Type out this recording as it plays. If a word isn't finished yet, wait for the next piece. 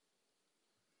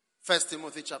First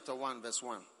Timothy chapter 1 verse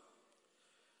 1.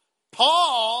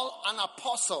 Paul, an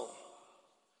apostle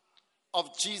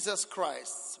of Jesus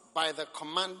Christ, by the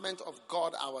commandment of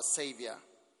God our Savior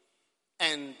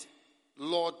and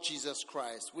Lord Jesus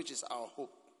Christ, which is our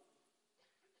hope.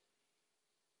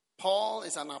 Paul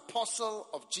is an apostle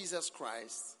of Jesus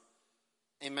Christ.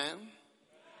 Amen.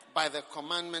 By the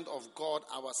commandment of God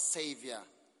our Savior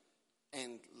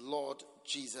and Lord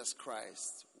Jesus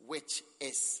Christ, which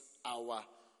is our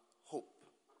hope.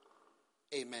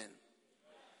 Amen.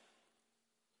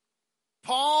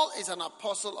 Paul is an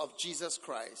apostle of Jesus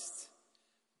Christ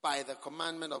by the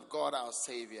commandment of God our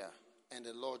Savior and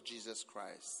the Lord Jesus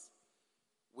Christ,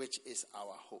 which is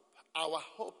our hope. Our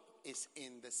hope is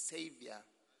in the Savior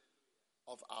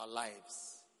of our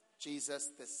lives.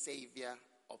 Jesus, the Savior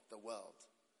of the world.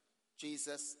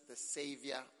 Jesus, the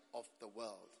Savior of the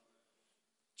world.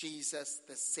 Jesus,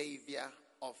 the Savior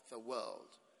of the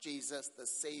world. Jesus, the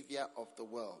Savior of the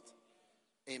world.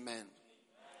 Amen.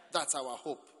 That's our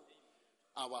hope.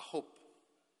 Our hope.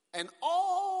 And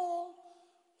all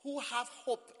who have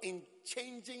hope in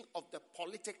changing of the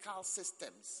political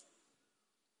systems,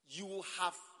 you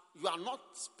are not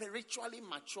spiritually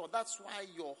mature. That's why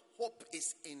your hope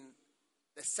is in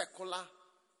the secular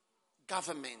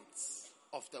governments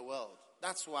of the world.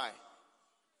 That's why.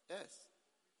 Yes.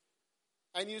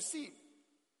 And you see,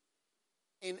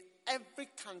 in every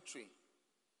country,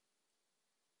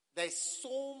 there's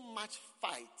so much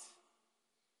fight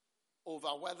over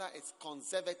whether it's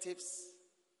conservatives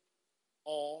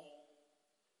or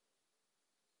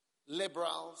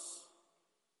liberals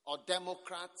or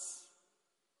Democrats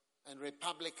and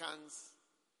Republicans.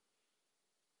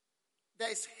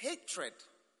 There is hatred.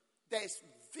 There is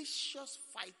vicious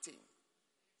fighting.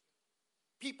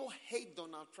 People hate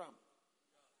Donald Trump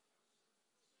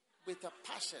with a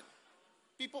passion.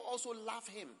 People also love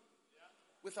him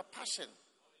with a passion.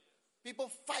 People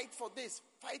fight for this,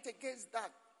 fight against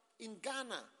that. In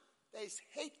Ghana, there is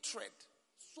hatred,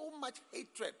 so much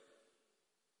hatred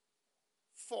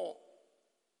for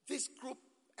this group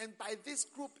and by this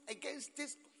group against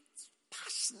this.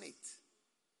 Passionate.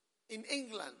 In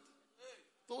England,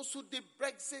 those who did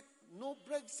Brexit, no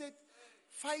Brexit,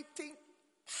 fighting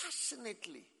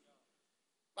passionately.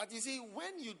 But you see,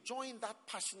 when you join that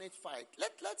passionate fight,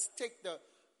 let's take the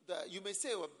you may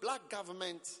say, well, black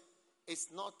government is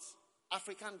not,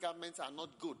 African governments are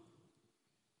not good.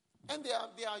 And they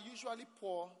are usually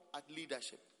poor at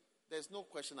leadership. There's no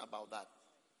question about that.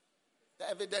 The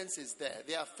evidence is there.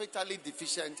 They are fatally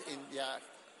deficient in their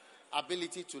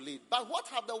ability to lead. But what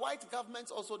have the white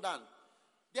governments also done?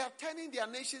 They are turning their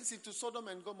nations into Sodom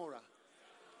and Gomorrah.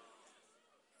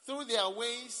 Through their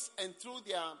ways and through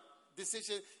their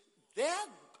decisions, their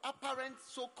apparent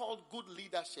so-called good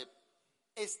leadership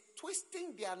is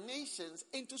twisting their nations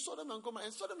into Sodom and Gomorrah.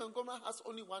 And Sodom and Gomorrah has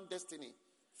only one destiny: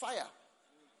 fire.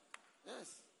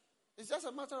 Yes. It's just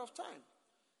a matter of time.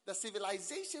 The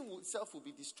civilization itself will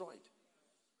be destroyed.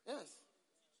 Yes.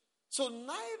 So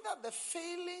neither the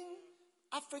failing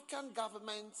African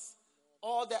governments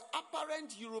or the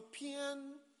apparent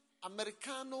European,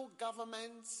 Americano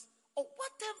governments, or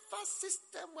whatever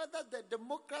system, whether the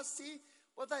democracy,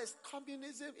 whether it's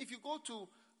communism, if you go to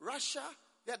Russia,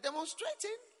 they're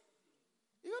demonstrating.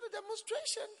 You go to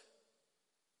demonstration.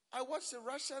 I watched a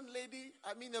Russian lady.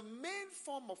 The main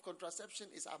form of contraception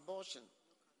is abortion.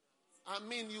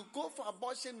 You go for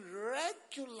abortion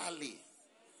regularly.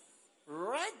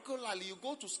 Regularly, you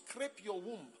go to scrape your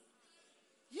womb.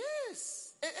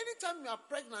 Yes. Anytime you are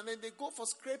pregnant, then they go for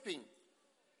scraping.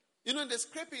 The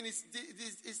scraping is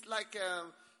like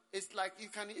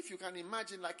if you can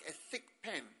imagine like a thick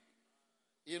pen,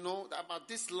 about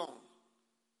this long,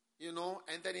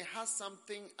 and then it has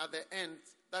something at the end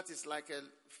that is like a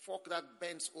fork that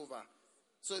bends over.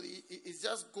 So it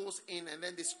just goes in and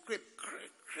then they scrape,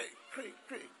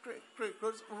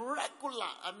 regular.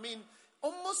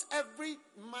 Almost every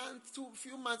month,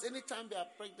 few months, anytime they are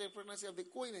pregnancy, they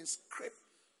go in and scrape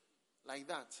like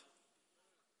that.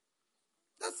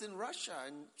 That's in Russia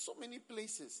and so many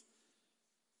places.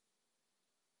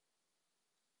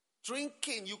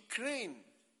 Drinking, Ukraine.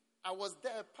 I was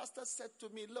there. A pastor said to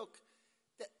me, look,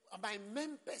 my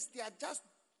members, they are just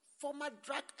former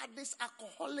drug addicts,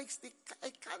 alcoholics. I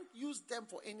can't use them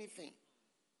for anything.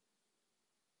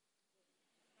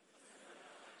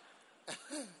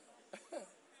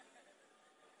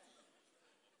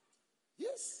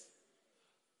 Yes.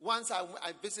 Once I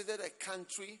visited a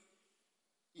country,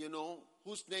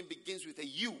 whose name begins with a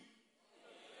U.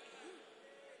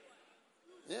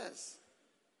 Yes.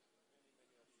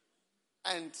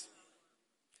 And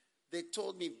They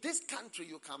told me, this country,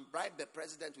 you can bribe the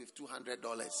president with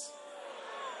 $200.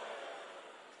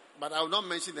 But I will not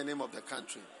mention the name of the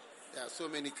country. There are so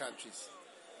many countries.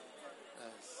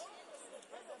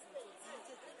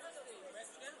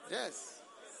 Yes.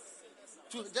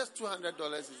 Just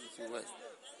 $200 is worth.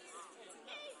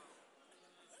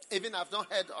 Even I've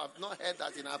not heard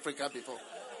that in Africa before.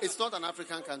 It's not an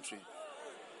African country.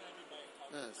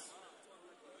 Yes.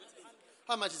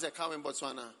 How much is a cow in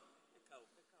Botswana?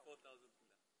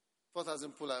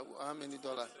 4,000 pula. How many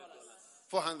dollars?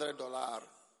 $400.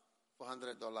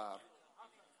 $400.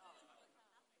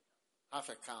 Half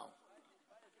a cow.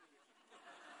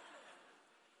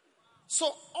 So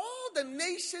all the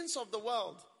nations of the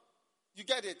world, you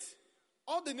get it?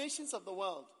 All the nations of the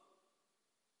world,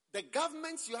 the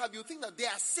governments you have, you think that they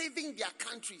are saving their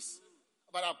countries.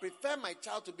 But I prefer my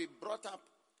child to be brought up.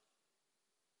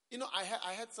 You know,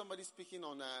 I heard somebody speaking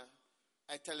on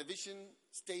a television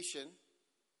station,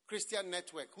 Christian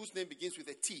Network, whose name begins with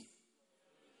a T.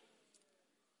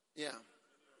 Yeah.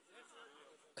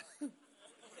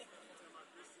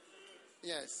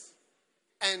 Yes.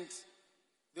 And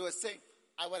they were saying,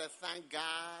 I want to thank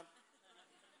God.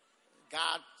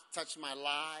 God touched my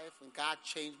life and God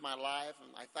changed my life.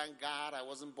 And I thank God I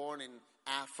wasn't born in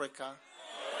Africa.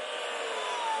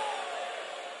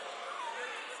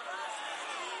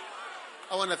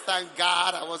 I want to thank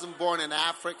God I wasn't born in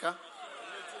Africa.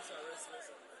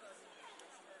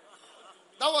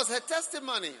 That was her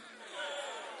testimony.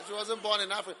 She wasn't born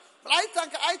in Africa. But I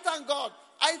thank God.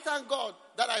 I thank God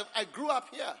that I grew up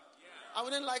here. I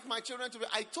wouldn't like my children to be.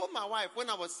 I told my wife when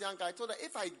I was younger, I told her,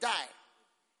 if I die,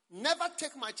 never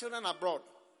take my children abroad.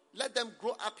 Let them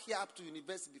grow up here up to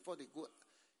university before they go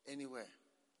anywhere.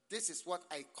 This is what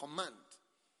I command.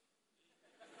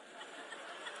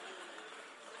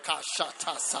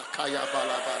 Kashata sakaya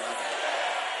balabala.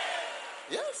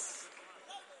 Yes.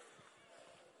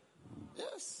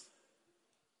 Yes.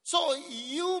 So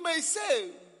you may say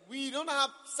we don't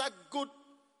have such good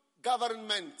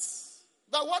governments.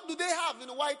 But what do they have in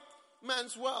the white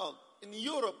man's world? In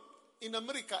Europe, in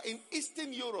America, in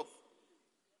Eastern Europe?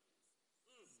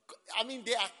 I mean,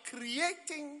 they are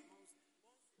creating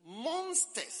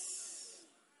monsters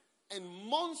and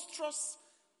monstrous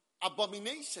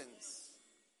abominations.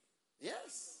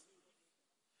 Yes.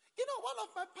 You know, one of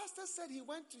my pastors said he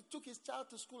took his child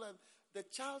to school and the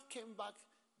child came back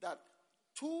that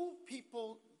 2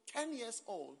 people, 10 years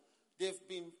old, they've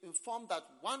been informed that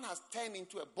one has turned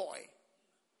into a boy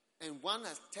and one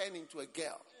has turned into a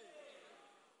girl.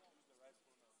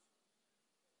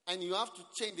 And you have to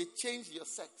change your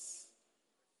sex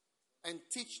and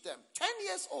teach them. 10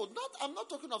 years old. I'm not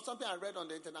talking of something I read on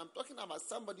the internet. I'm talking about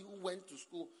somebody who went to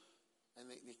school and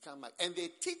they come back. And they're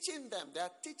teaching them. They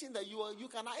are teaching that you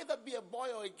can either be a boy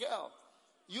or a girl.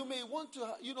 You may want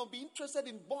to, be interested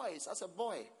in boys as a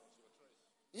boy.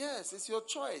 Yes, it's your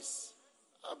choice.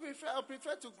 I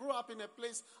prefer to grow up in a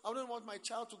place. I wouldn't want my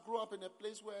child to grow up in a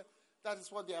place where that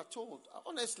is what they are told.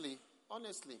 Honestly.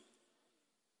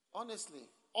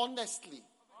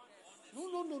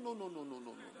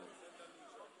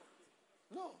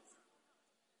 No.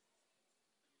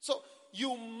 So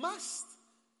you must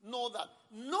know that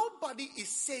nobody is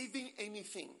saving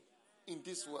anything in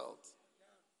this world.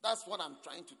 That's what I'm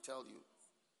trying to tell you.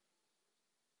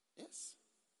 Yes.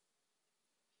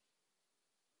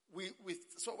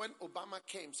 So when Obama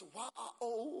came, so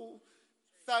wow,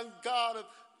 thank God,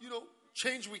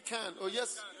 change we can. Oh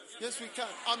yes we can.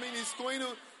 It's going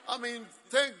to.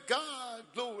 Thank God,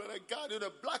 glory to God.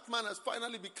 The black man has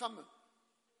finally become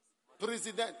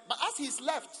president. But as he's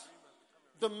left,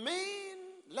 the main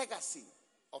legacy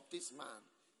of this man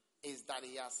is that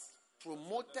he has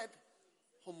promoted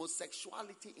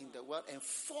homosexuality in the world and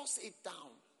forced it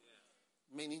down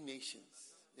many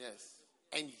nations. Yes.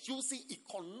 And using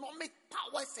economic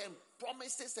powers and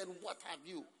promises and what have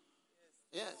you.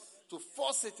 Yes. To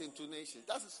force it into nations.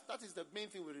 That is the main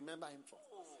thing we remember him for.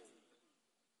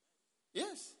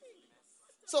 Yes.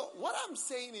 So what I'm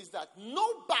saying is that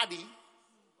nobody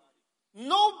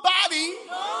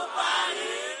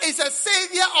is a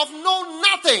savior of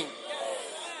nothing.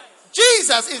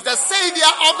 Jesus is the savior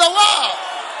of the world.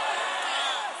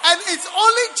 And it's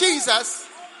only Jesus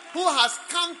who has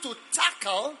come to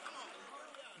tackle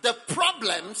the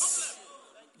problems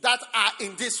that are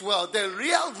in this world, the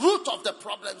real root of the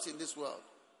problems in this world.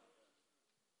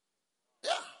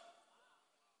 Yeah.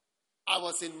 I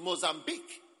was in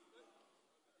Mozambique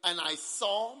and I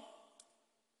saw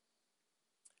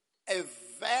a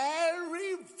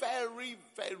very, very,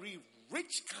 very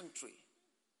rich country.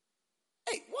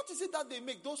 Hey, what is it that they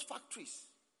make those factories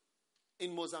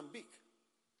in Mozambique?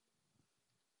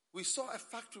 We saw a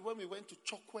factory when we went to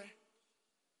Chokwe.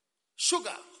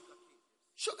 Sugar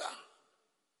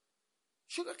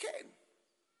cane.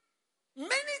 Many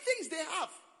things they have.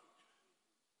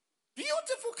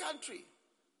 Beautiful country.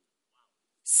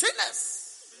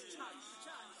 Sinners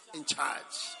in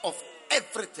charge of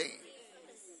everything.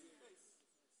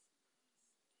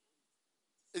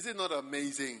 Is it not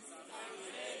amazing?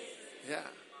 Yeah.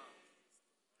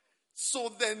 So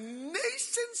the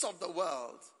nations of the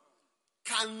world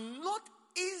cannot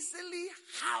easily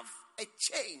have a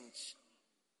change.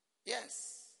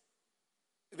 Yes.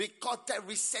 Because there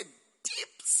is a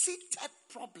deep-seated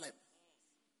problem.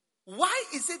 Why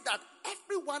is it that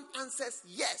everyone answers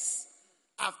yes?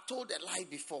 I've told a lie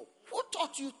before. Who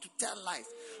taught you to tell lies?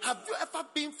 Have you ever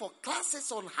been for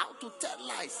classes on how to tell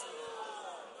lies?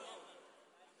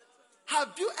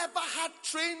 Have you ever had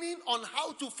training on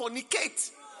how to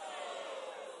fornicate?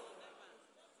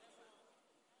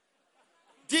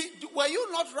 Were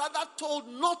you not rather told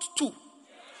not to?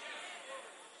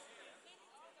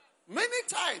 Many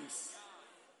times.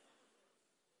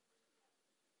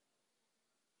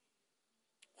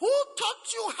 Who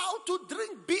taught you how to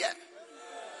drink beer?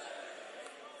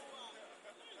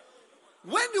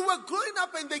 When you were growing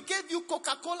up and they gave you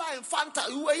Coca-Cola and Fanta,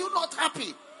 were you not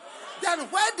happy? Then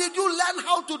where did you learn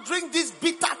how to drink this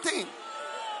bitter thing?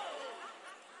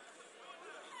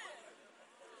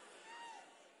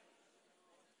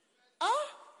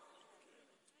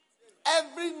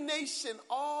 Every nation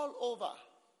all over,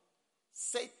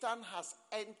 Satan has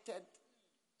entered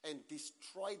and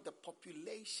destroyed the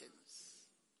populations.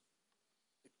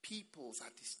 The peoples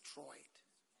are destroyed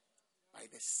by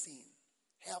the sin,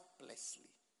 helplessly.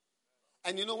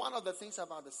 And you know, one of the things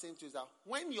about the sin too is that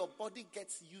when your body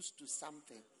gets used to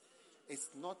something, it's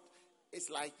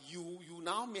like you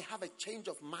now may have a change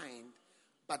of mind,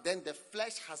 but then the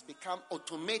flesh has become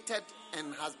automated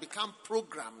and has become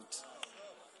programmed.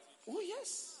 Oh,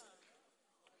 yes.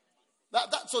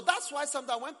 So that's why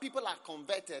sometimes when people are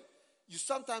converted, you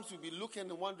sometimes will be looking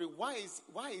and wondering, why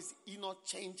is he not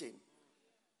changing?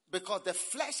 Because the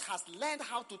flesh has learned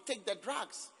how to take the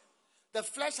drugs. The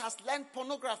flesh has learned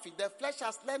pornography. The flesh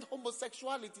has learned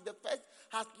homosexuality. The flesh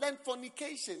has learned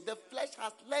fornication. The flesh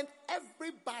has learned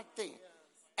every bad thing.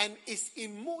 And is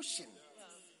in motion.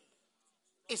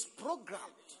 It's programmed.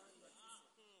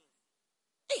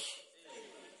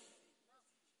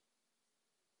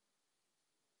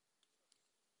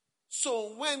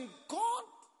 So when God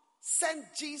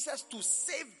sent Jesus to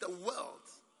save the world,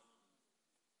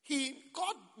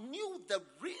 God knew the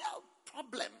real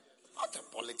problem, not a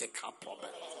political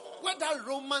problem. Whether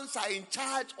Romans are in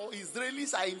charge or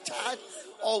Israelis are in charge,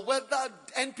 or whether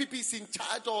NPP is in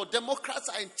charge or Democrats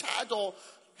are in charge, or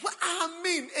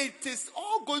it is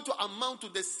all going to amount to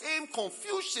the same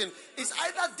confusion. It's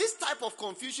either this type of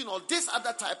confusion or this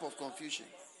other type of confusion.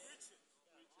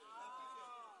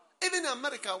 Even in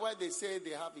America, where they say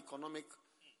they have economic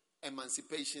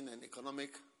emancipation and economic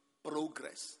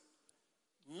progress,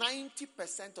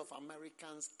 90% of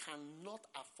Americans cannot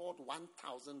afford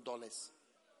 $1,000.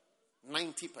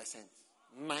 90%.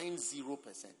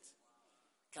 90%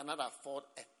 cannot afford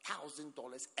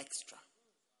 $1,000 extra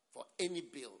for any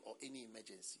bill or any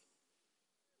emergency.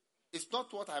 It's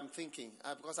not what I'm thinking,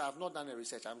 because I have not done a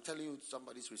research. I'm telling you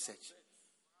somebody's research.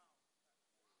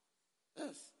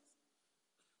 Yes.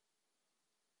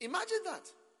 Imagine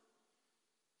that.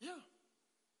 Yeah.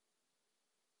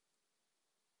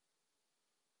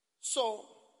 So,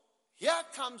 here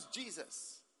comes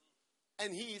Jesus.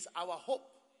 And he is our hope.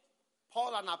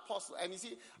 Paul, an apostle. And you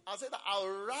see, I said that I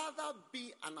would rather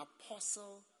be an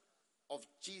apostle of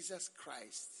Jesus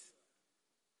Christ,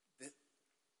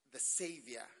 the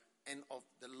Savior, and of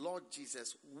the Lord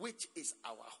Jesus, which is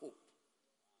our hope.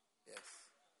 Yes.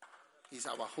 He's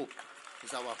our hope.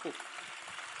 He's our hope.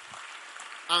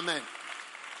 Amen.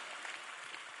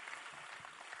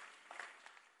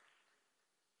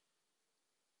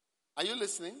 Are you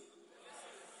listening?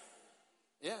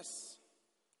 Yes.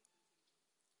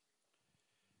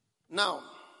 Now,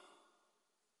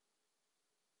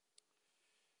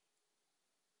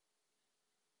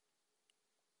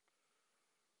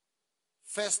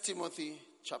 First Timothy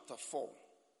chapter 4,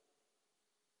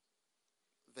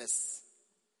 verse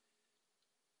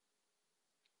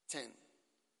 10.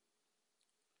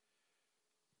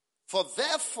 For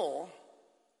therefore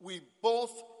we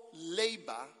both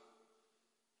labor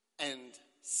and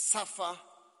suffer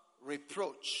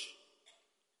reproach,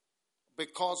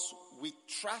 because we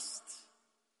trust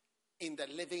in the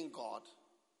living God,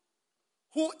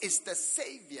 who is the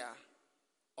Savior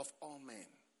of all men,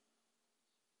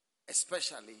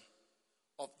 especially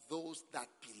of those that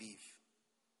believe.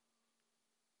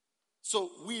 So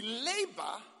we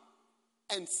labor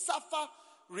and suffer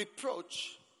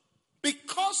reproach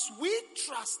because we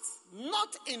trust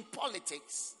not in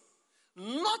politics,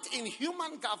 not in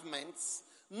human governments,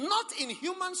 not in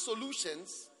human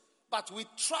solutions, but we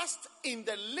trust in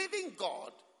the living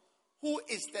God who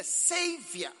is the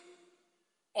Savior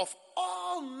of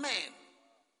all men,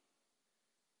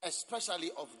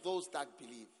 especially of those that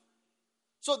believe.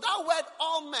 So that word,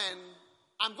 all men,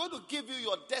 I'm going to give you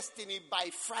your destiny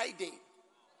by Friday.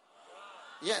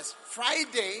 Yes,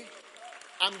 Friday,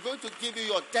 I'm going to give you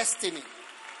your destiny.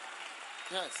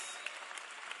 Yes.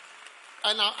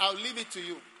 And I'll leave it to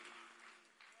you.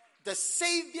 The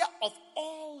Savior of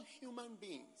all human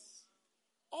beings.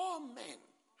 All men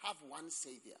have one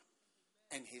Savior,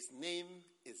 and his name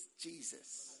is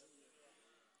Jesus.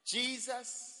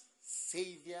 Jesus,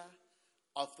 Savior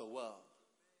of the world.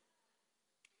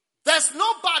 There's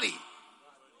nobody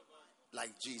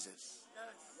like Jesus.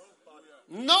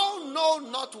 No,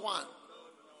 not one.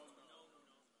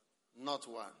 Not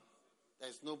one.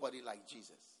 There's nobody like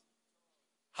Jesus.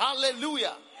 Hallelujah.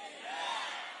 Amen.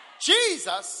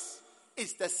 Jesus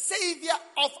is the Savior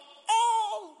of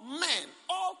all men,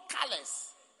 all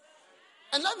colors.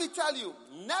 And let me tell you,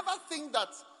 never think that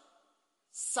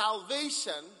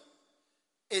salvation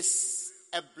is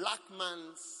a black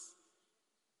man's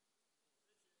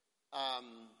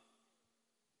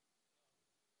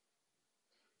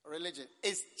religion.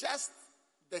 It's just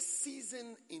the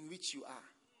season in which you are.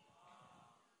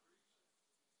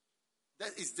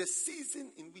 That is the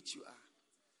season in which you are.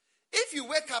 If you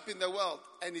wake up in the world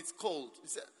and it's cold, you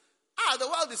say, the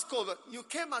world is cold. But you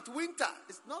came at winter.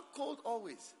 It's not cold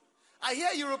always. I hear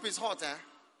Europe is hot, eh?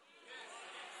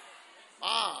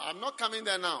 I'm not coming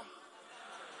there now.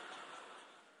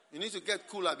 You need to get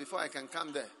cooler before I can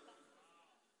come there.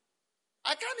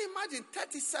 I can't imagine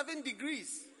 37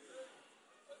 degrees.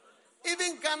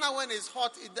 Even Ghana, when it's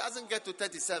hot, it doesn't get to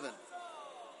 37.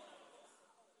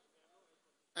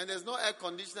 And there's no air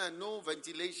conditioner and no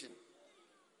ventilation.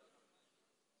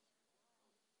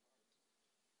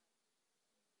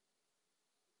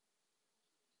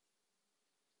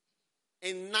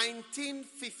 In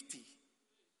 1950,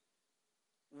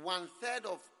 1/3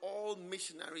 of all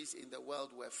missionaries in the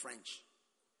world were French.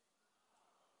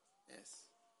 Yes.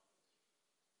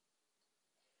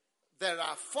 There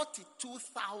are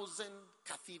 42,000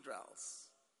 cathedrals,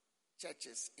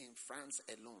 churches in France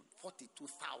alone.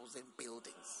 42,000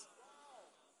 buildings.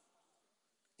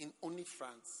 In only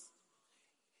France.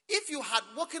 If you had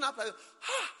woken up,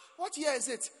 what year is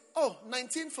it?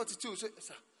 1942. So,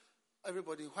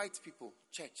 everybody, white people,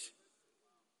 church.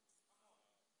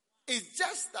 It's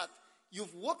just that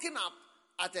you've woken up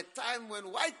at a time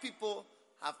when white people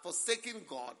have forsaken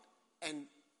God and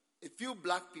a few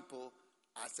black people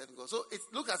are serving God. So it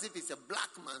looks as if it's a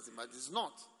black man's, but it's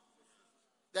not.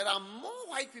 There are more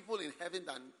white people in heaven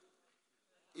than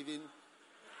even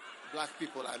black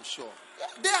people, I'm sure.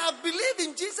 They have believed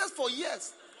in Jesus for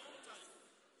years.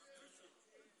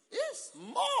 Yes,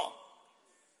 more.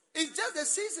 It's just a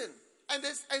season. And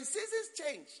seasons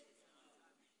change.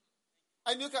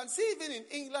 And you can see even in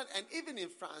England and even in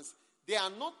France, they are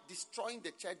not destroying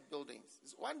the church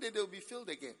buildings. One day they'll be filled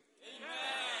again. Amen.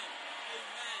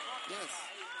 Yes.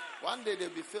 One day they'll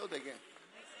be filled again.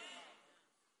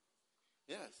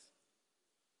 Yes.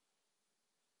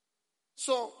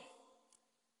 So,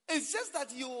 it's just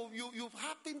that you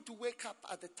happen to wake up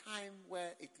at the time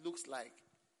where it looks like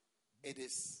it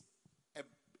is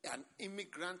an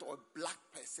immigrant or black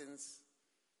person's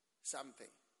something.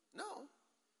 No.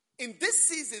 In this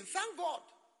season, thank God,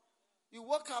 you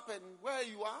woke up and where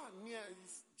you are near,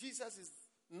 Jesus is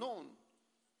known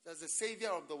as the Savior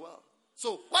of the world.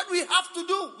 So what we have to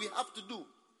do, we have to do.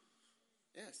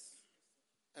 Yes.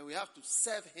 And we have to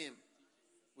serve him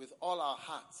with all our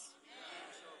hearts.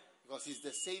 Because he's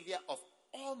the Savior of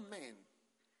all men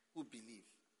who believe.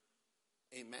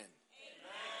 Amen.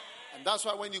 And that's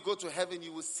why when you go to heaven,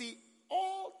 you will see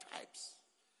all types.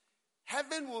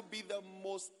 Heaven will be the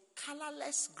most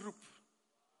colorless group.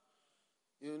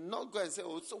 You're not going to say,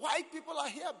 so white people are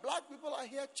here, black people are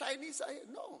here, Chinese are here.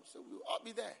 No, so we'll all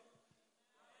be there.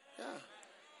 Yeah.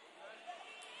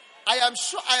 I am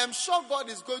sure God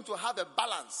is going to have a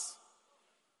balance.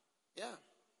 Yeah.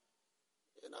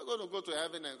 You're not going to go to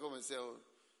heaven and come and say,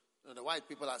 the white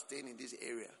people are staying in this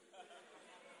area.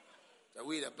 So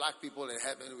we, the black people in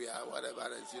heaven, we are whatever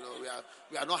it is,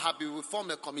 we are not happy. We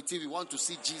form a committee. We want to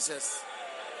see Jesus.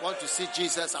 Want to see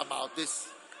Jesus about this.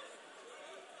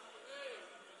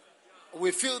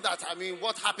 We feel that,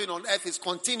 what happened on earth is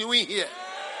continuing here.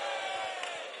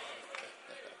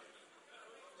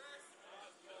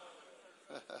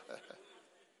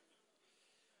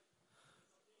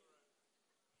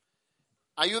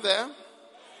 Are you there?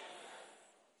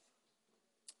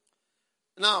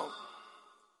 Now,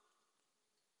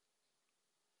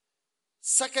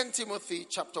 2 Timothy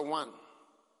chapter 1.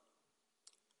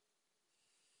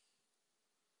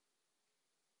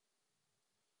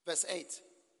 Verse 8.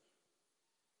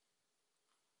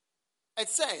 It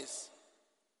says,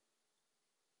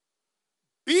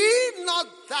 "Be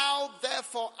not thou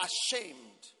therefore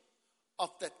ashamed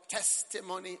of the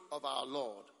testimony of our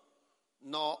Lord,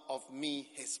 nor of me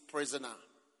his prisoner,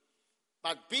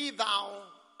 but be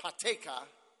thou partaker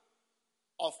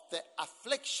of the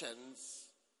afflictions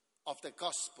of the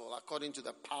gospel according to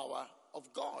the power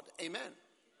of God." Amen.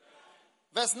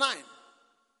 Verse 9.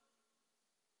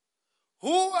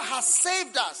 "Who has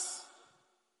saved us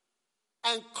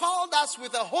and called us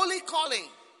with a holy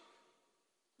calling,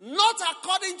 not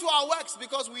according to our works,"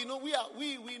 because we know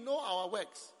we know our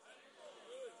works,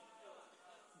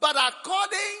 "but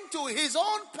according to his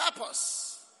own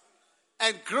purpose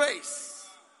and grace,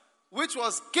 which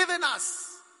was given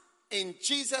us in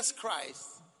Jesus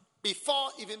Christ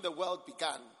before even the world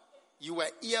began." You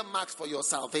were earmarked for your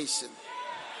salvation.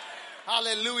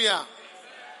 Hallelujah.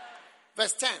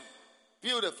 Verse 10.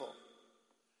 Beautiful.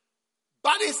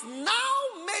 "But is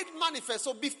now made manifest."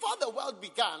 So before the world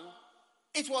began,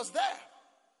 it was there.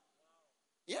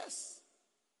 Yes,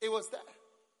 it was there.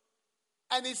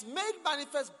 And it's made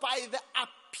manifest by the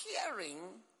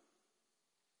appearing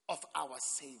of our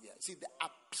Savior. See, the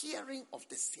appearing of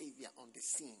the Savior on the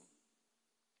scene.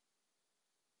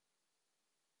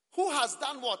 Who has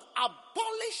done what?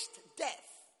 Abolished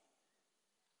death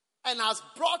and has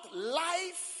brought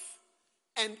life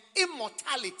and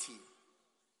immortality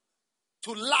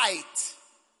to light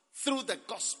through the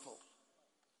gospel.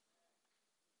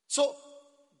 So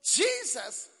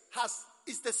Jesus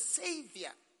is the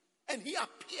Savior, and he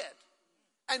appeared,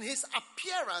 and his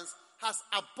appearance has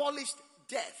abolished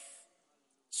death.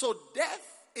 So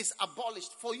death is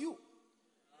abolished for you.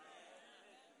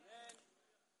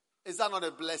 Is that not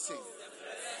a blessing?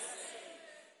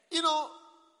 You know,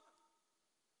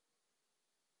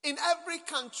 in every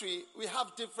country, we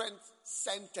have different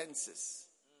sentences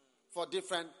for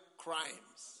different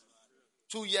crimes.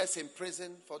 2 years in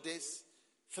prison for this,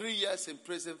 3 years in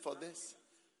prison for this,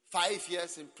 5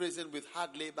 years in prison with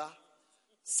hard labor,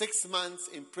 6 months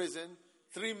in prison,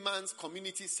 3 months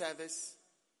community service,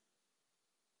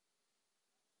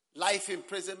 life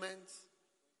imprisonment,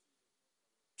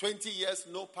 20 years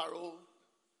no parole,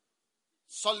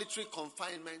 solitary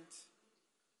confinement,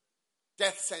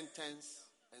 death sentence,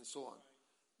 and so on.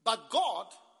 But God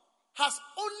has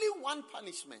only one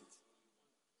punishment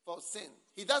for sin.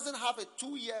 He doesn't have a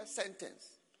 2-year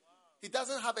sentence. He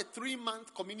doesn't have a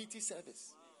 3-month community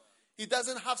service. He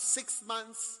doesn't have 6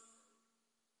 months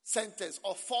sentence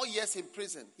or 4 years in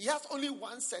prison. He has only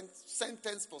one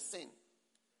sentence for sin.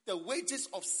 The wages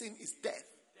of sin is death.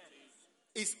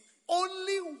 It's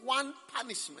only one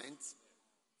punishment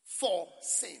for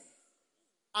sin.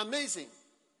 Amazing.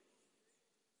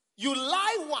 You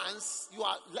lie once, you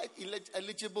are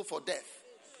eligible for death.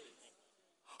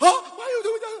 Oh, why are you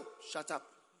doing that? Shut up.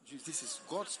 This is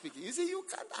God speaking. You see, you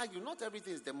can't argue. Not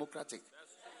everything is democratic.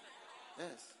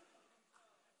 Yes.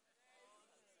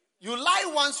 You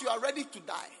lie once, you are ready to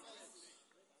die.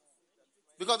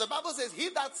 Because the Bible says, he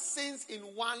that sins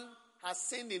in one has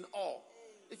sinned in all.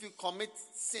 If you commit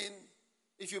sin,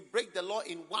 if you break the law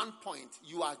in one point,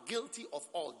 you are guilty of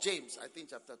all. James, I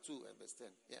think chapter 2 and verse 10.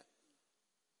 Yeah.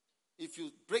 If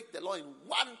you break the law in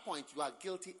one point, you are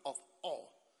guilty of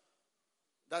all.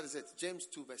 That is it. James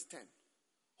 2 verse 10.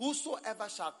 Whosoever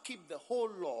shall keep the whole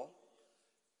law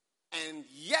and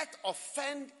yet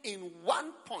offend in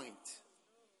one point,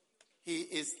 he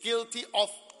is guilty of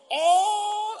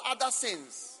all other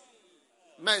sins.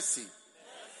 Mercy.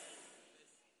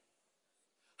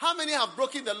 How many have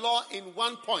broken the law in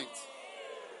one point?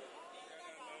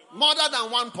 More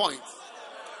than 1 point.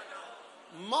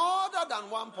 More than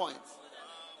 1 point.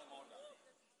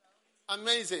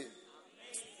 Amazing.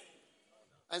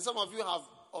 And some of you have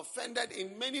offended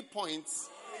in many points.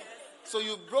 So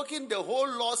you've broken the whole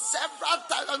law several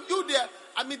times. And you there,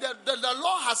 the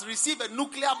law has received a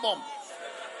nuclear bomb.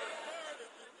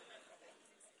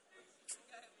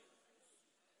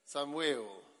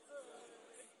 Samuel.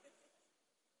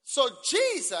 So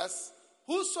Jesus,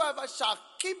 whosoever shall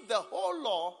keep the whole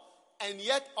law and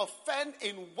yet offend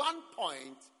in one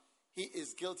point, he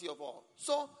is guilty of all.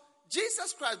 So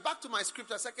Jesus Christ, back to my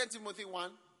scripture, 2 Timothy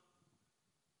 1.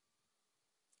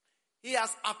 He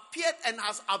has appeared and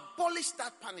has abolished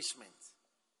that punishment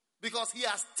because he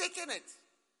has taken it.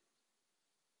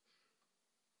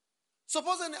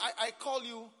 Supposing I call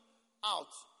you out.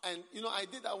 And, I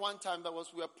did that one time.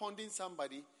 We were ponding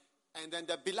somebody. And then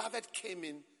the beloved came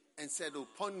in and said, oh,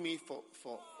 pond me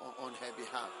on her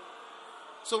behalf.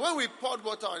 So when we poured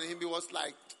water on him, it was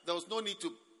like there was no need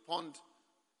to pond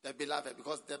the beloved,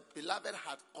 because the beloved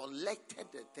had collected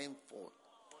the thing for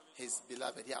his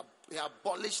beloved. He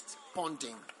abolished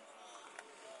ponding.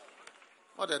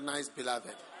 What a nice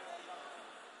beloved.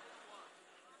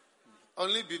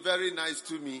 Only be very nice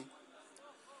to me.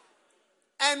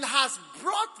 And has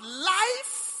brought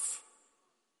life.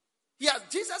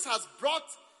 Jesus has brought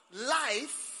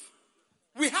life.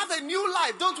 We have a new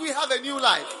life. Don't we have a new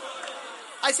life?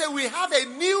 I say we have a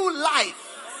new life.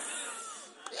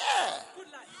 Yeah.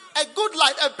 A good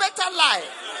life. A better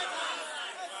life.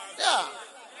 Yeah.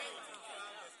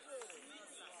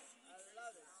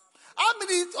 How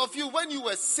many of you, when you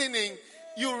were sinning,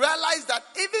 you realized that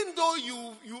even though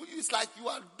it's like you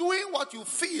are doing what you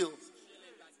feel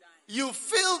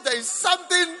there's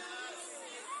something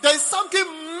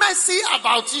messy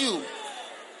about you.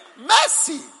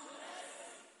 Messy.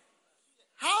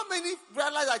 How many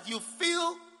realize that you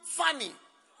feel funny?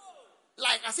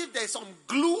 Like as if there's some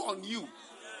glue on you.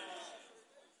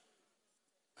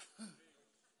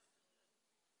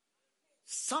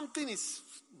 Something is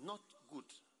not good.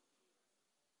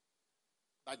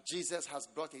 But Jesus has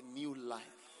brought a new life.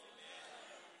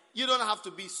 You don't have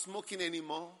to be smoking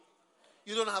anymore.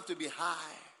 You don't have to be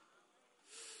high.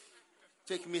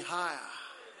 Take me higher.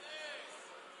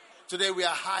 Today we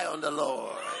are high on the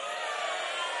Lord.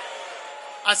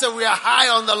 I said we are high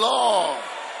on the Lord.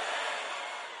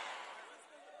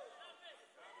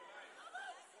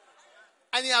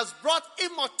 And he has brought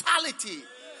immortality.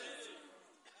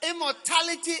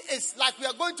 Immortality is like we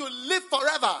are going to live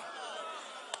forever.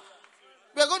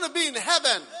 We are going to be in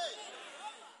heaven.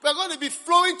 We are going to be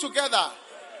flowing together.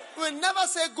 We will never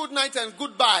say good night and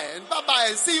goodbye and bye-bye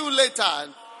and see you later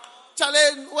and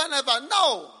challenge whenever.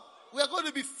 No. We are going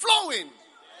to be flowing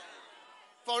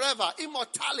forever.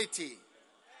 Immortality.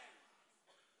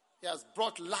 He has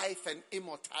brought life and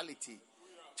immortality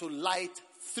to light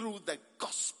through the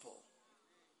gospel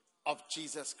of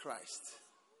Jesus Christ.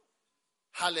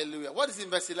 Hallelujah. What is in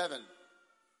verse 11?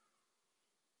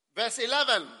 Verse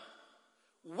 11.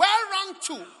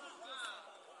 Whereunto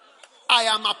I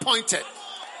am appointed.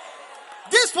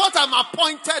 This is what I'm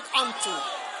appointed unto.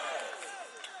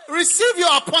 Receive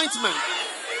your appointment.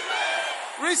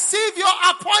 Receive your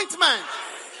appointment.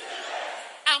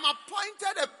 I'm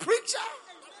appointed a preacher.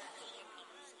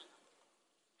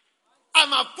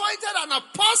 I'm appointed an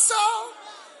apostle.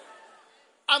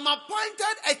 I'm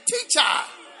appointed a teacher.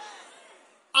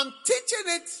 I'm teaching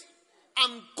it.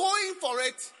 I'm going for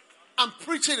it. I'm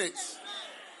preaching it.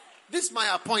 This is my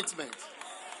appointment.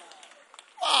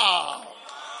 Wow.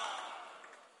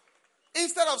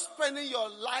 Instead of spending your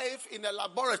life in a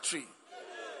laboratory,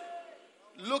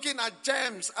 looking at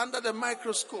germs under the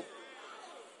microscope.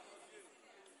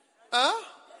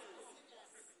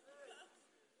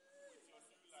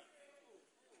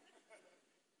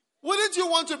 Wouldn't you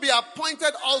want to be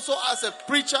appointed also as a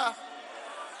preacher,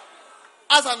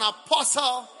 as an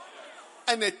apostle,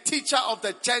 and a teacher of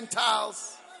the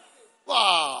Gentiles?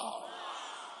 Wow.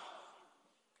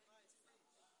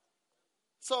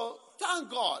 So thank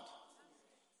God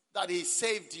that he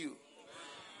saved you.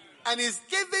 And he's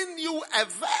given you a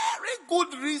very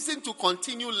good reason to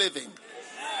continue living.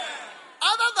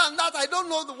 Other than that, I don't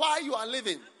know why you are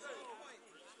living.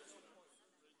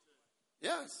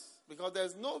 Yes, because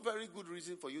there's no very good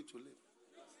reason for you to live.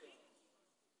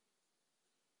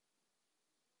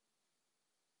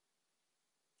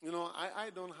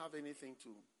 I don't have anything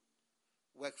to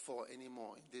work for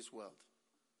anymore in this world.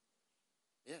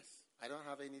 Yes, I don't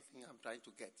have anything I'm trying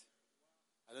to get.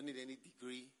 I don't need any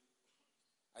degree.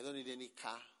 I don't need any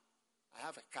car. I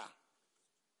have a car.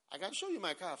 I can show you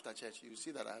my car after church. You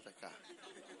see that I have a car.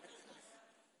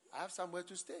 I have somewhere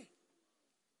to stay.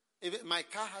 If my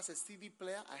car has a CD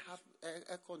player, I have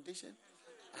air conditioning.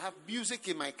 I have music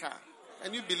in my car.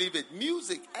 Can you believe it?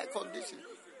 Music, air conditioning.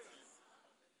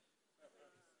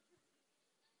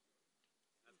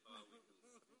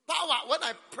 Power. When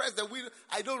I press the wheel,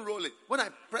 I don't roll it. When I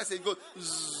press it, it goes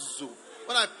zzz.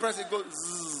 When I press it, goes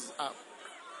zzz up.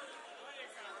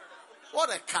 What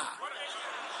a car.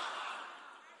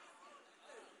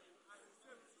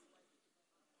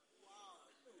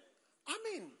 I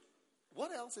mean,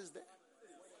 what else is there?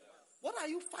 What are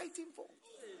you fighting for?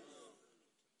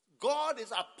 God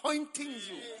is appointing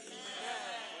you.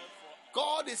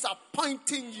 God is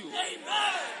appointing you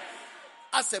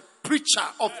as a preacher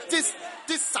of this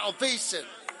salvation,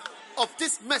 of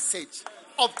this message,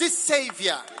 of this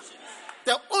Savior, the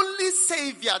the only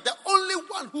Savior, the only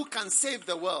one who can save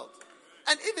the world.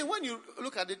 And even when you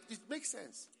look at it, it makes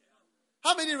sense.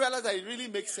 How many realize that it really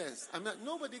makes sense? I mean,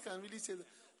 nobody can really say that.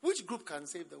 Which group can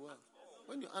save the world?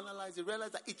 When you analyze it,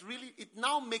 realize that it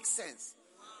now makes sense.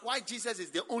 Why Jesus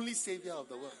is the only Savior of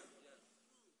the world.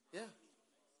 Yeah.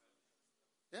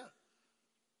 Yeah.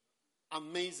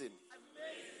 Amazing.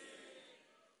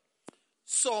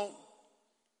 So,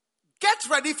 get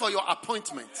ready for your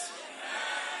appointment.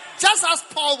 Just as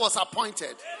Paul was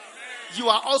appointed, you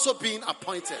are also being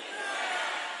appointed.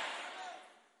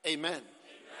 Amen.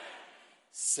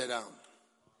 Sit down.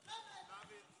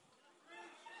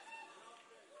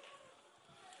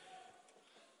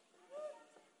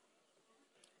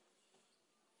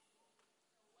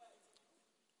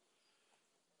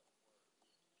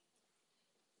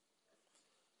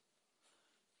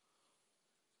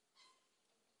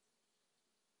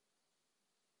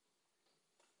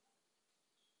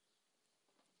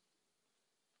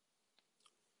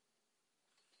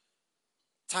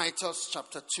 Titus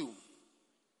chapter 2,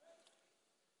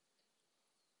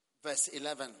 verse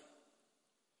 11.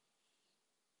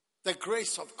 The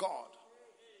grace of God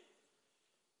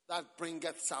that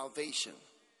bringeth salvation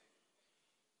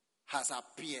has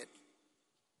appeared.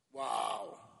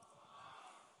 Wow.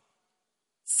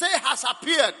 Say has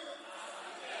appeared.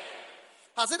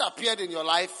 Has it appeared in your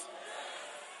life?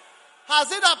 Has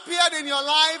it appeared in your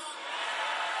life?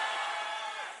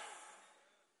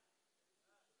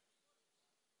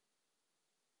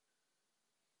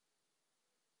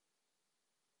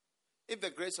 If the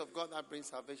grace of God that brings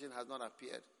salvation has not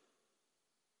appeared,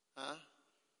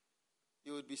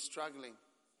 you would be struggling.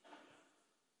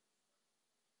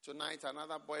 Tonight,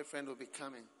 another boyfriend will be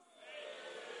coming.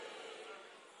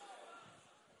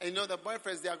 And you know, the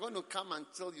boyfriends, they are going to come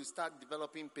until you start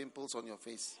developing pimples on your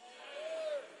face.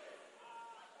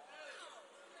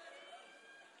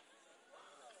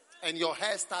 And your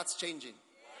hair starts changing.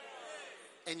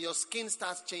 And your skin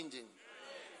starts changing.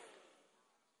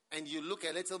 And you look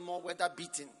a little more weather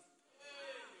beaten.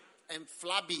 And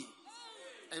flabby.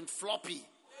 And floppy.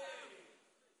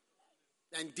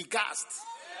 And degassed.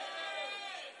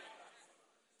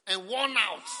 And worn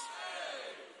out.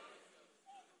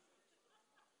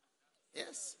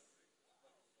 Yes.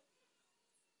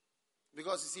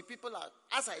 Because you see, people are,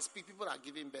 as I speak, people are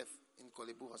giving birth in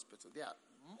Kolebu Hospital. There are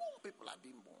more people are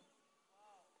being born.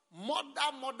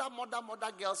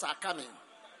 Mother girls are coming.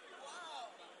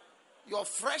 Your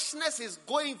freshness is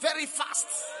going very fast.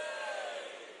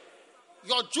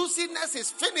 Your juiciness is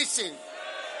finishing.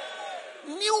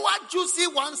 Newer juicy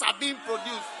ones are being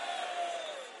produced.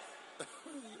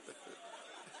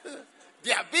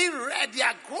 They are being red. They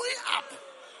are growing up.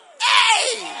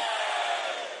 Hey!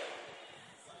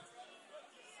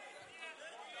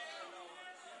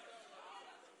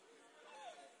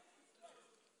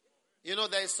 You know,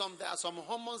 there are some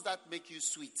hormones that make you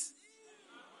sweet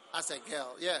as a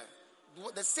girl. Yeah.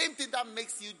 The same thing that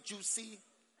makes you juicy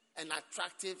and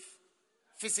attractive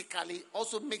physically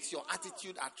also makes your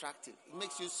attitude attractive. It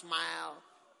makes you smile,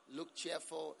 look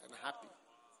cheerful and happy.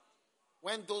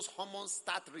 When those hormones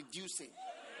start reducing,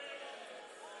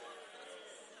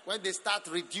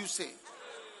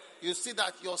 you see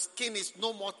that your skin is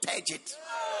no more turgid.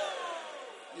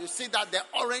 You see that the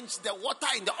water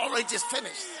in the orange is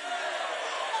finished.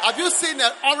 Have you seen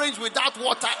an orange without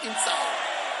water inside?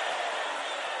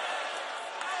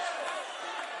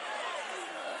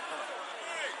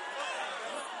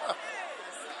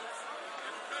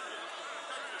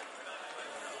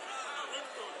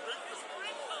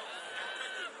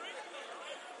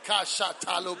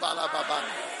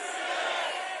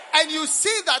 And you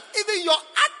see that even your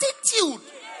attitude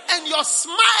and your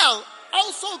smile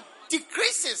also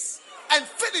decreases and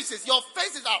finishes. Your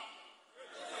face is up.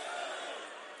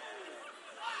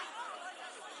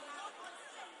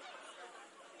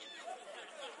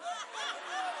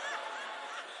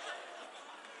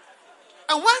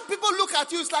 And when people look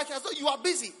at you, it's like as though you are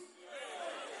busy.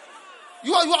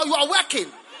 You are working.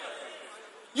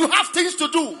 You have things to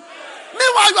do.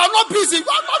 Meanwhile, you are not busy. You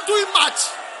are not doing much.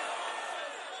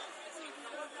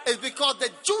 It's because the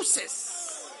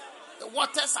juices, the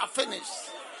waters are finished,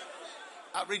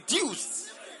 are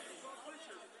reduced.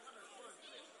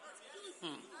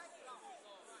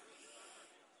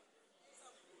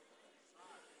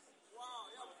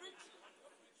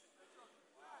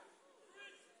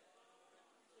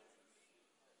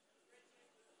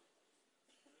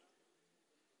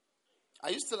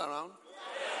 Are you still around?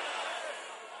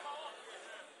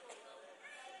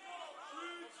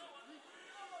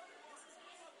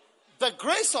 The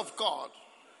grace of God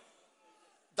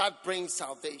that brings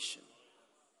salvation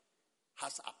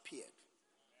has appeared.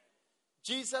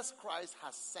 Jesus Christ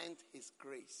has sent his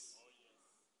grace.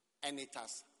 And it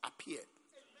has appeared.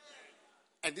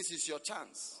 And this is your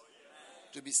chance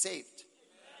to be saved.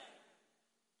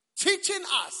 Teaching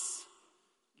us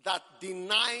that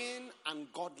denying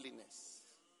ungodliness,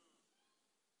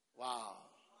 wow,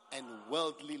 and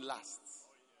worldly lusts,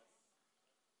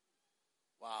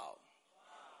 wow,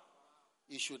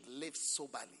 you should live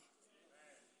soberly.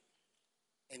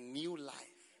 A new life.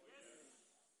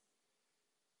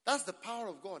 That's the power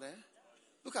of God, eh?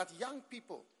 Look at young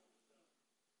people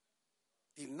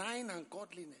denying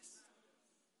ungodliness.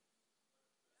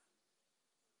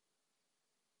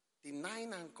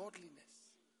 Denying ungodliness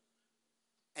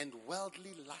and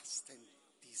worldly lust and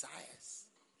desires.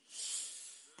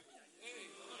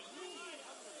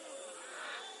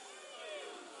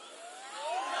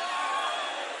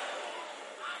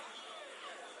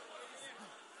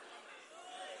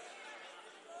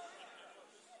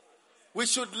 We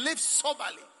should live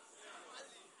soberly,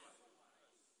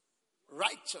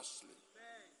 righteously,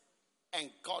 and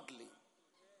godly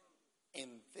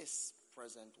in this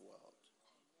present world.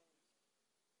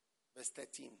 Verse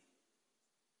 13.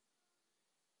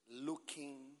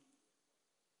 Looking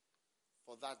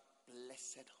for that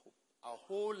blessed hope. Our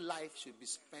whole life should be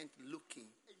spent looking.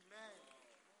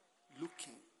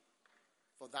 Looking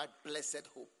for that blessed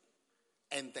hope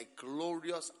and the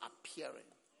glorious appearing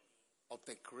of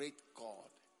the great God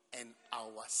and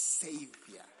our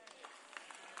Savior,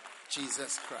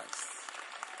 Jesus Christ.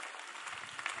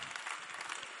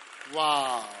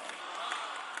 Wow.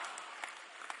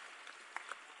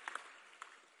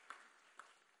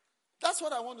 That's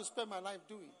what I want to spend my life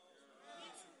doing.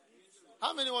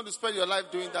 How many want to spend your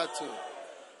life doing that too?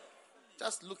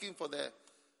 Just looking for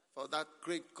that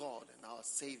great God and our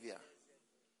Savior,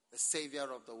 the Savior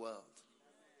of the world,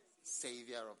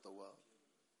 Savior of the world,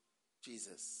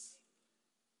 Jesus.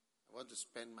 I want to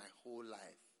spend my whole life.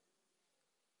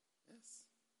 Yes.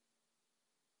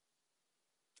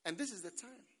 And this is the time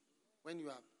when you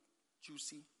are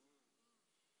juicy,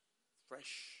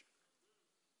 fresh,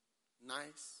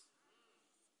 nice.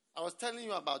 I was telling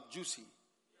you about juicy.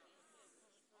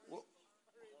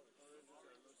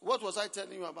 What was I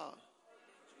telling you about?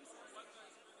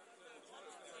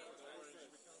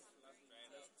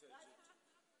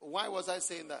 Why was I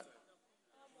saying that?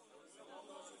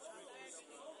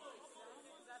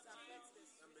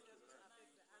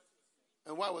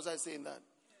 And why was I saying that?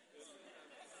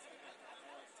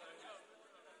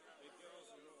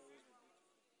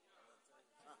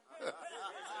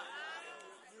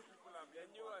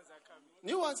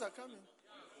 New ones are coming.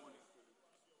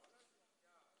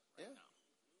 Yeah.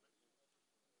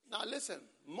 Now listen,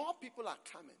 more people are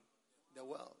coming in the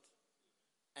world.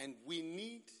 And we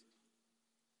need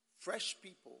fresh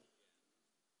people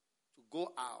to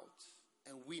go out.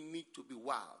 And we need to be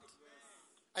wild.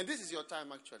 And this is your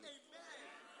time actually.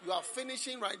 You are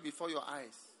finishing right before your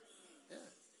eyes. Yeah.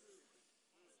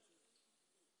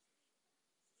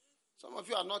 Some of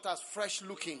you are not as fresh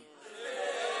looking.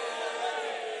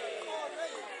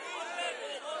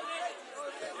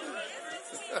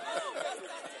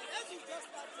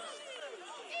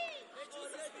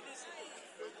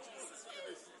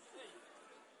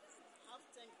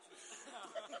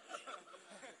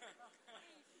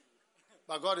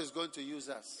 But God is going to use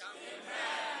us.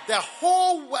 Amen. The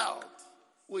whole world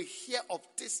will hear of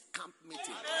this camp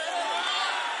meeting.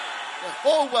 The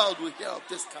whole world will hear of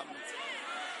this camp meeting.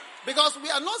 Because we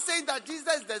are not saying that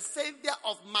Jesus is the Savior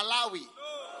of Malawi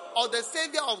or the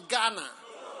Savior of Ghana,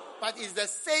 but is the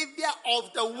Savior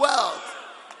of the world.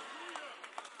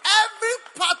 Every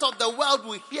part of the world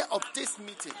will hear of this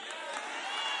meeting.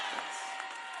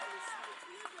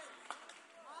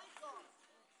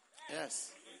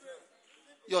 Yes.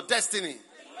 Your destiny.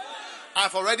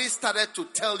 I've already started to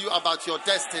tell you about your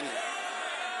destiny.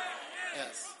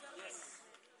 Yes.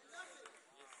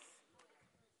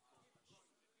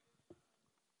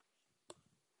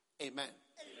 Amen.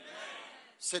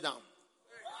 Sit down.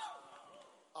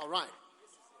 All right.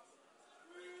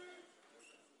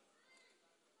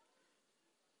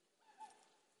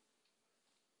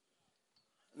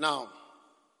 Now,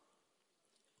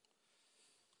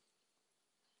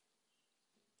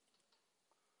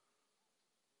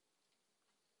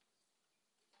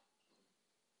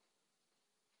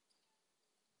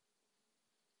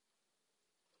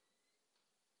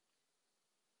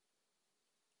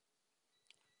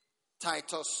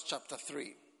 Titus chapter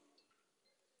 3.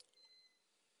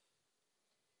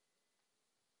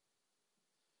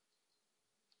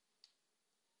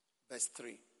 Verse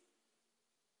 3.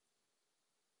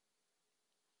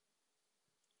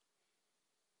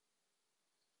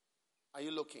 Are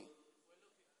you looking?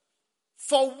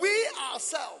 For we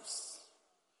ourselves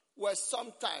were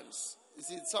sometimes. You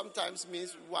see, sometimes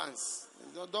means once.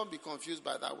 Don't be confused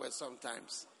by that word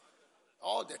sometimes.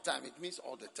 All the time. It means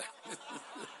all the time.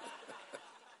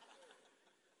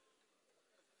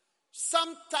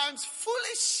 Sometimes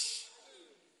foolish.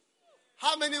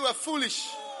 How many were foolish?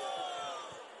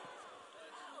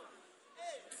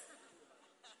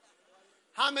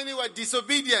 How many were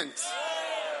disobedient?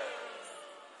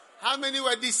 How many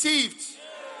were deceived?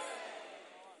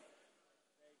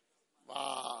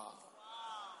 Wow.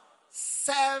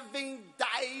 Serving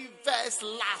diverse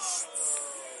lusts.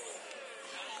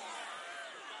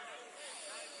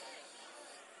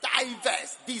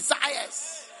 Diverse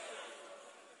desires.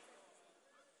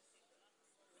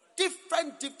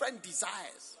 Different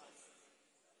desires.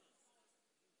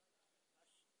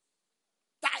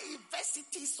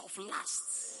 Diversities of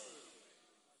lusts.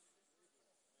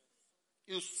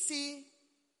 You see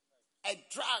a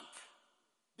drug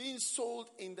being sold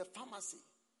in the pharmacy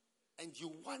and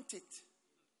you want it.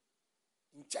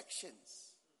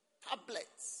 Injections,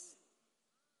 tablets,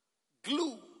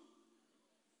 glue,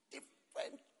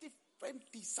 different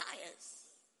desires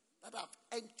that have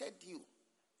entered you.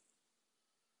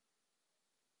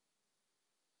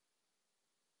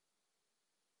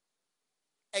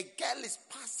 A girl is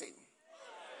passing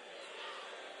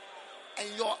and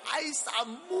your eyes are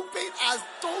moving as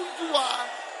though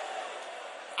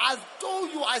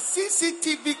you are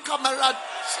CCTV camera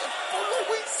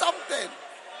following something.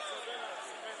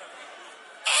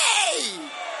 Hey!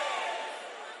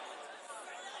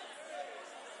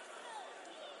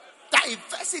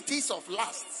 Diversities of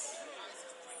lusts.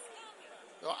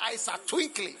 Your eyes are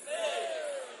twinkling.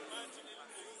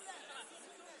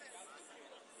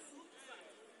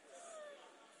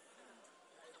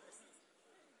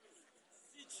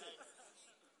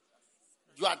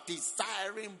 You are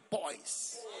desiring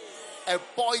boys. A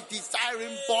boy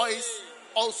desiring boys,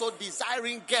 also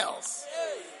desiring girls.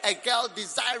 A girl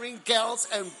desiring girls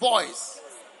and boys.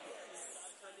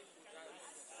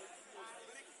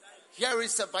 Here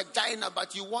is a vagina,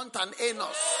 but you want an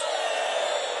anus.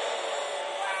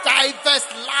 Diverse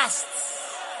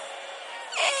lusts.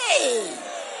 Hey!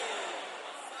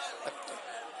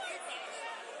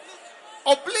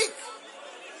 Oblique.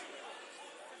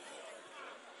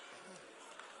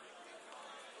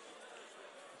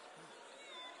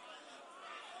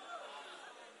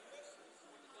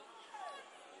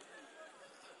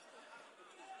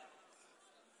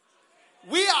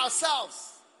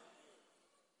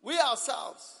 We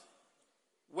ourselves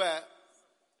were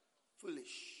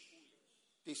foolish,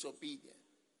 disobedient,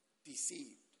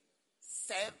 deceived,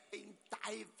 serving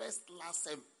diverse lusts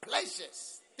and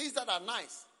pleasures, things that are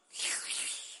nice.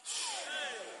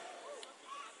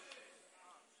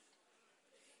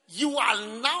 You are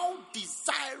now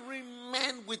desiring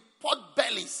men with pot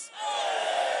bellies.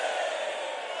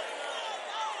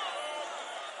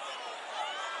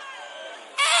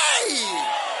 Hey!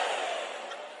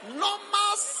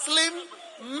 Normal slim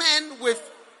men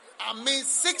with,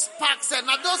 six packs, and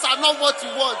those are not what you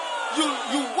want.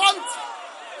 You want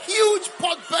huge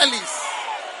pot bellies,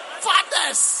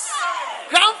 fathers,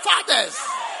 grandfathers,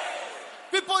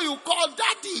 people you call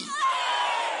daddy.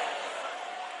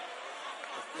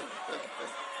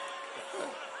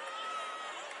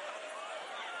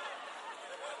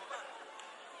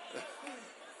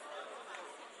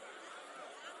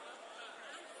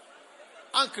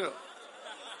 Uncle.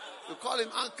 You call him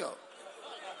uncle.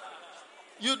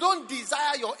 You don't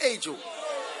desire your age.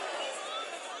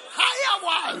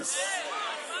 Higher ones.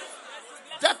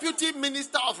 Deputy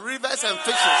Minister of Rivers and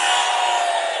Fishes.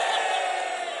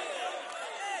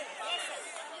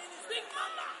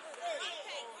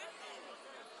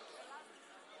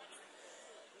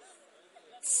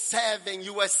 Serving.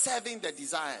 You were serving the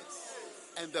desires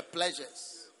and the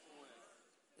pleasures.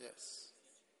 Yes.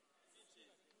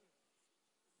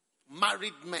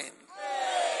 Married men.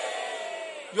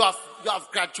 You have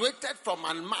graduated from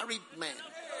unmarried men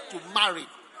to married.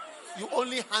 You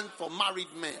only hunt for married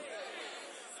men.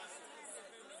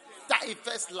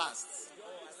 Diverse lusts.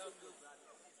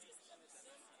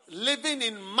 Living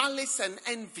in malice and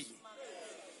envy.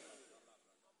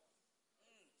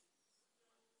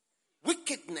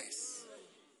 Wickedness.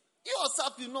 You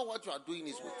yourself, you know what you are doing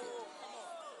is wicked.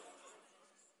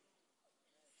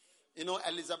 You know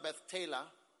Elizabeth Taylor?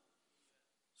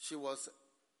 She was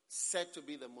said to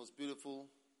be the most beautiful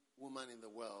woman in the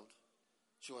world.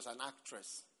 She was an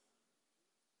actress.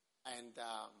 And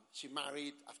she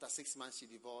married. After 6 months, she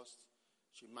divorced.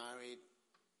 She married.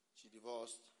 She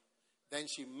divorced. Then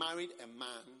she married a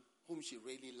man whom she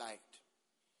really liked.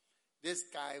 This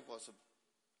guy was,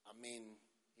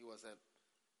 he was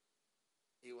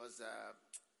he was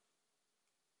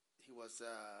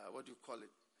what do you call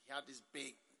it? He had this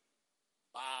big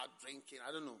bar drinking.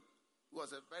 I don't know. He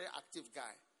was a very active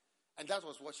guy. And that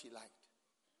was what she liked.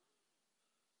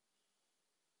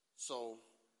 So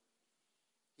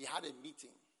he had a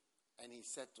meeting and he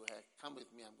said to her, come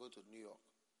with me, I'm going to New York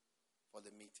for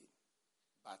the meeting.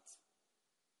 But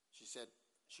she said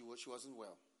she wasn't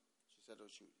well. She said,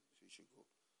 she should go.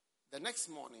 The next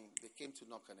morning, they came to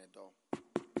knock on her door.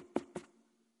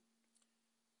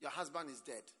 Your husband is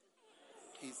dead.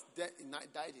 He's dead. He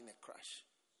died in a crash.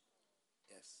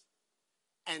 Yes.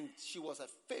 And she was a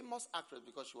famous actress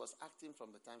because she was acting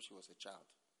from the time she was a child.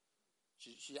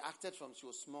 She acted from she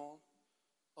was small.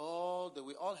 All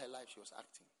her life she was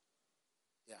acting.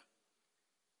 Yeah.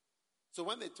 So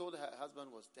when they told her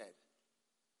husband was dead,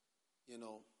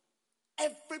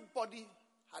 everybody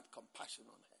had compassion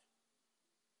on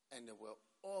her. And they were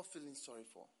all feeling sorry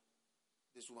for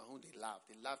this woman whom they loved.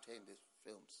 They loved her in the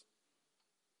films.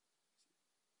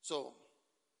 So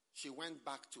she went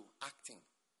back to acting.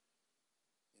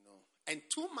 And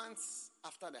 2 months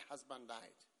after the husband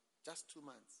died, just 2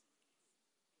 months,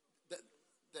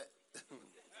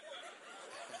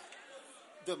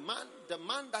 the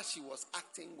man that she was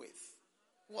acting with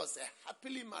was a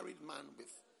happily married man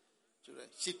with children.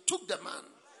 She took the man.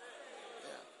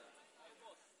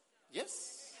 Yeah.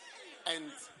 Yes.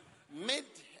 And made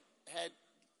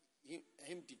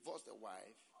him divorce the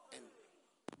wife and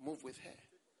move with her.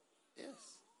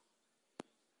 Yes.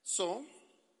 So,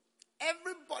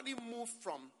 everybody moved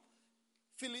from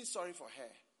feeling sorry for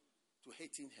her to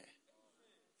hating her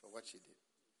for what she did.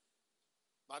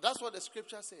 But that's what the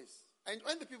scripture says. And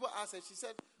when the people asked her, she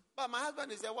said, but my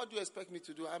husband is there. What do you expect me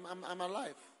to do? I'm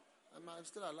alive. I'm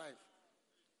still alive.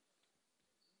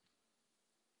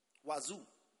 Wazoo.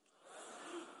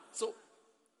 So,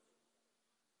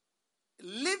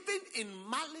 living in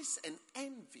malice and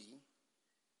envy,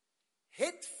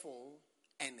 hateful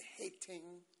and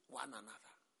hating one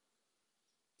another.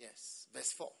 Yes,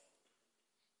 verse 4.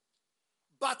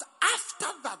 But after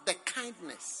that, the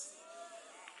kindness.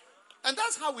 And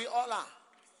that's how we all are.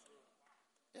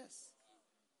 Yes.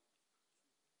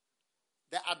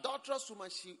 The adulterous woman,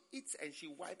 she eats and she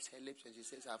wipes her lips and she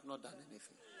says, I have not done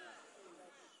anything.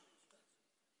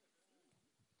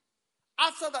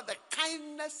 After that, the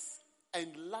kindness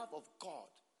and love of God,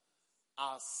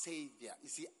 our Savior. You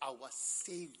see, our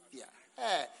Savior.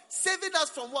 Saving us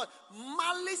from what?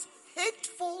 Malice,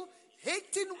 hateful,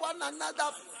 hating one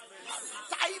another,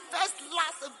 diverse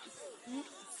lust,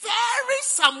 very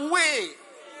some way.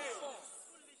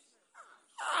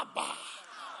 Abba.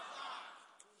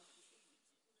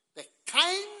 The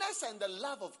kindness and the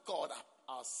love of God,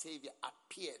 our Savior,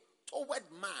 appeared toward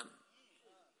man.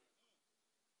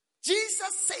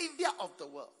 Jesus, Savior of the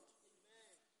world.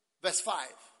 Verse 5.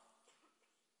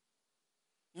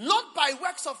 Not by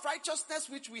works of righteousness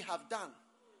which we have done,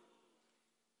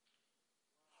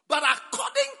 but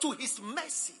according to his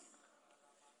mercy,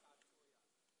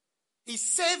 he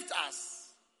saved us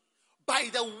by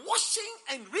the washing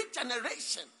and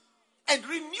regeneration and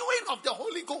renewing of the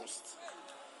Holy Ghost.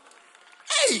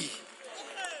 Hey!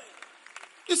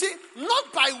 You see,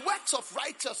 not by works of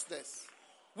righteousness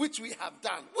which we have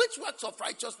done. Which works of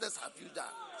righteousness have you done?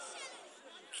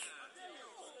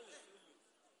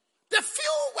 The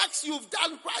few works you've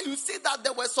done, you see that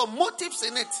there were some motives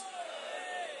in it.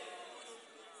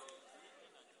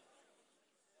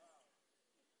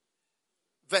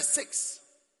 Verse 6.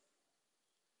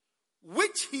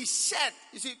 Which he shed.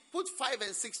 You see, put 5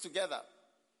 and 6 together.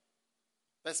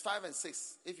 Verse 5 and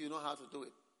 6, if you know how to do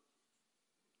it.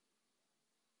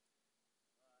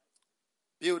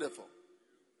 Beautiful.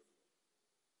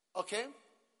 Okay?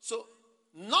 So,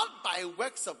 not by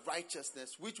works of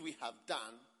righteousness which we have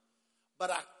done,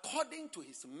 but according to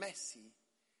his mercy,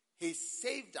 he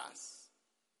saved us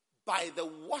by the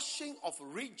washing of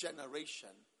regeneration,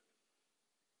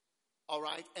 all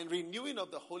right, and renewing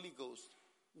of the Holy Ghost,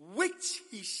 which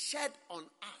he shed on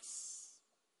us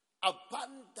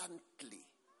abundantly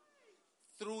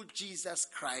through Jesus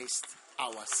Christ,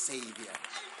 our Savior.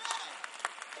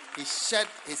 He shed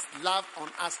his love on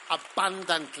us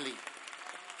abundantly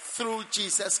through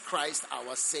Jesus Christ,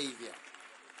 our Savior.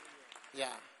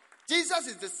 Yeah. Jesus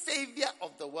is the Savior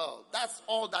of the world. That's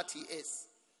all that he is.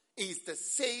 He is the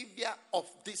Savior of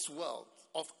this world,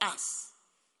 of us,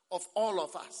 of all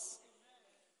of us.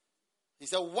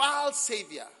 He's a wild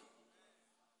Savior.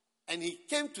 And he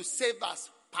came to save us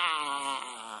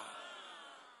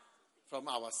from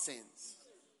our sins.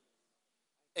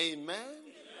 Amen.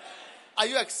 Are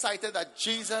you excited that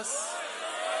Jesus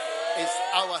is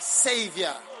our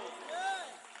Savior?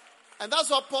 And that's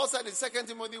what Paul said in 2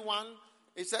 Timothy 1.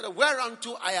 He said,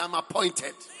 whereunto I am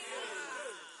appointed.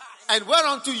 And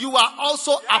whereunto you are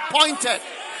also appointed.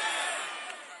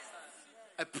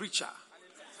 A preacher.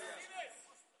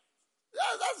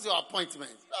 That's your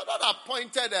appointment. You are not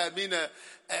appointed, you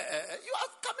are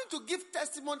coming to give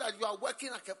testimony that you are working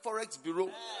at a forex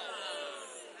bureau.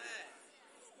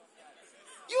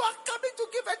 You are coming to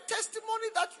give a testimony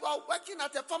that you are working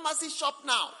at a pharmacy shop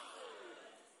now.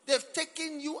 They've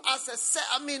taken you as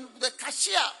the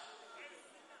cashier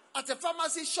at a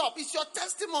pharmacy shop. It's your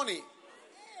testimony.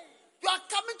 You are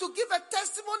coming to give a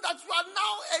testimony that you are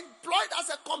now employed as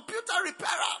a computer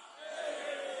repairer.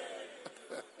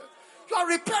 You are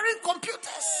repairing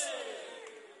computers.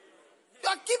 You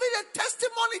are giving a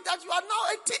testimony that you are now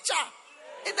a teacher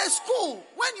in a school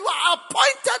when you are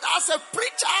appointed as a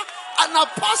preacher, an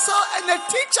apostle, and a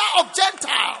teacher of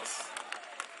Gentiles.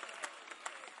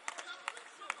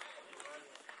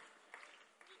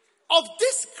 Of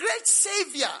this great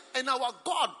Savior and our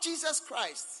God, Jesus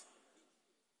Christ.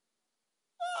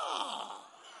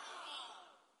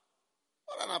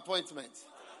 What an appointment.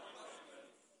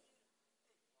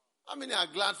 How many are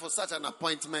glad for such an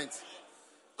appointment?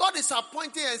 God is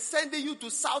appointing and sending you to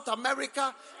South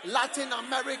America, Latin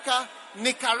America,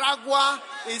 Nicaragua.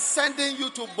 He's sending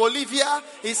you to Bolivia.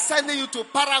 He's sending you to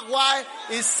Paraguay.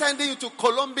 He's sending you to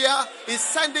Colombia. He's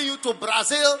sending you to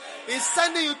Brazil. He's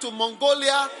sending you to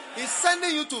Mongolia. He's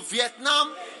sending you to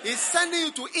Vietnam. He's sending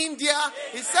you to India.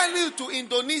 He's sending you to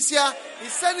Indonesia.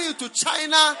 He's sending you to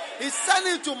China. He's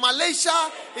sending you to Malaysia.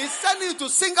 He's sending you to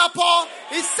Singapore.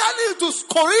 He's sending you to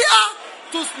Korea,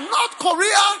 to North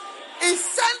Korea. He's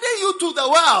sending you to the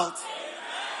world.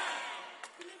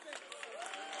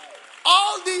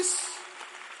 All these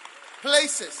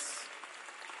places,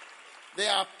 they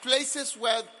are places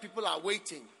where people are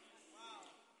waiting.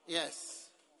 Yes.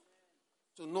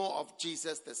 To know of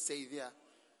Jesus, the Savior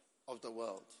of the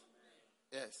world.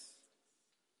 Yes.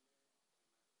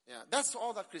 Yeah, that's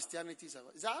all that Christianity is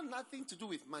about. It has nothing to do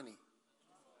with money.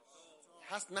 It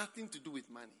has nothing to do with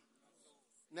money.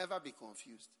 Never be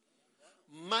confused.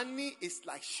 Money is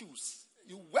like shoes.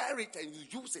 You wear it and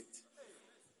you use it.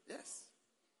 Yes.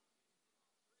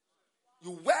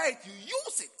 You wear it, you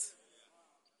use it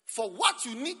for what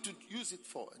you need to use it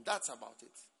for. And that's about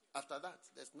it. After that,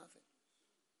 there's nothing.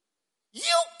 You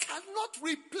cannot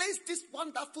replace this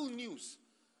wonderful news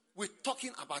with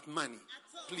talking about money.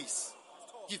 Please,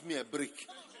 give me a break.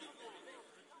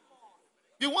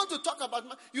 You want to talk about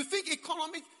money? You think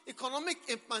economic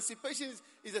emancipation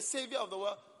is the savior of the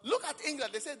world? Look at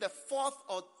England. They say the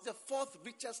fourth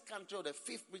richest country or the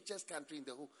fifth richest country in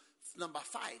the whole, number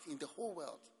 5 in the whole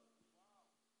world.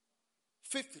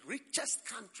 5th richest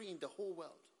country in the whole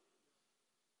world.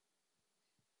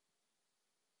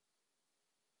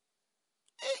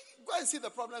 Hey, go and see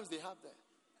the problems they have there.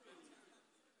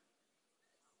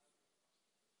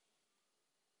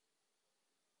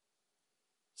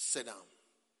 Sit down.